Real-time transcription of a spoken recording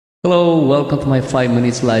Hello, welcome to my 5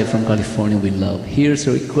 minutes live from California with love. Here's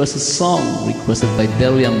a requested song requested by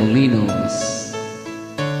Delia Molinos.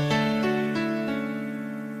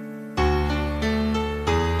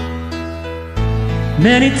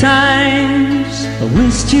 Many times I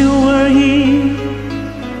wished you were here,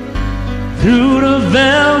 through the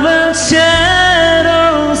velvet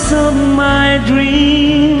shadows of my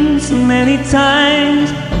dreams. Many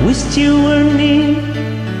times I wished you were near,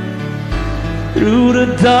 through the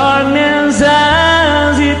darkness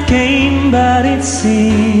as it came. But it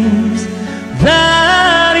seems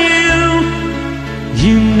that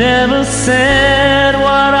you never said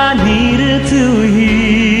what I needed to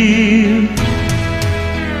hear.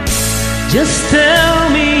 Just tell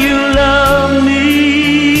me you love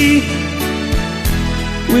me,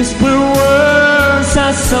 whisper words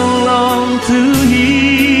I so long to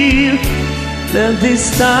hear. Let this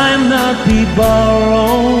time not be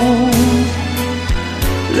borrowed,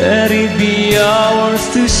 let it be ours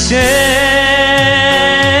to share.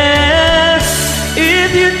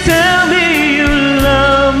 If you tell me you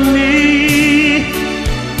love me,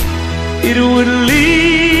 it would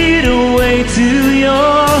lead a way to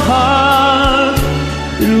your heart,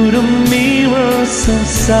 through the mirrors of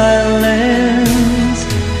silence.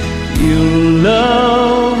 You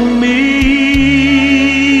love me.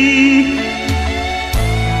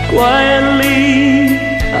 Quietly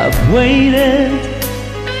I've waited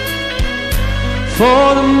for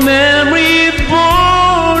the memory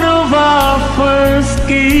born of our first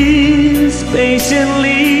kiss.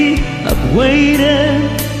 Patiently I've waited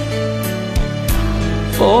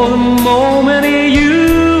for the moment you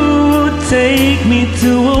would take me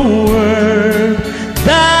to a world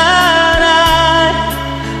that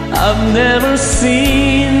I've never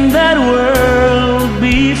seen that world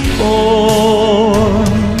before.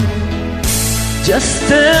 Just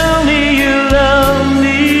tell me you love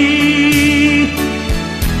me,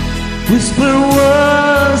 whisper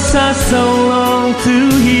words I so long to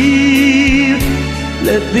hear.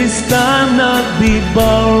 Let this time not be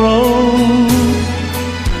borrowed,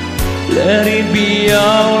 let it be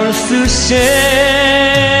ours to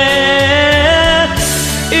share.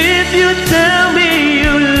 If you tell me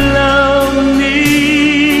you love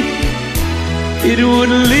me, it would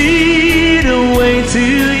lead a way to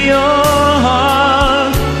your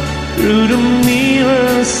heart, through the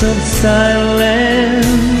mirrors of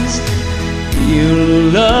silence.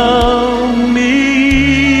 You love me.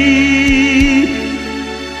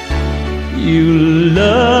 You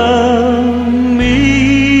love me.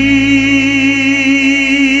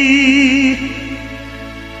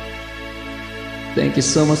 Thank you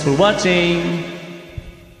so much for watching.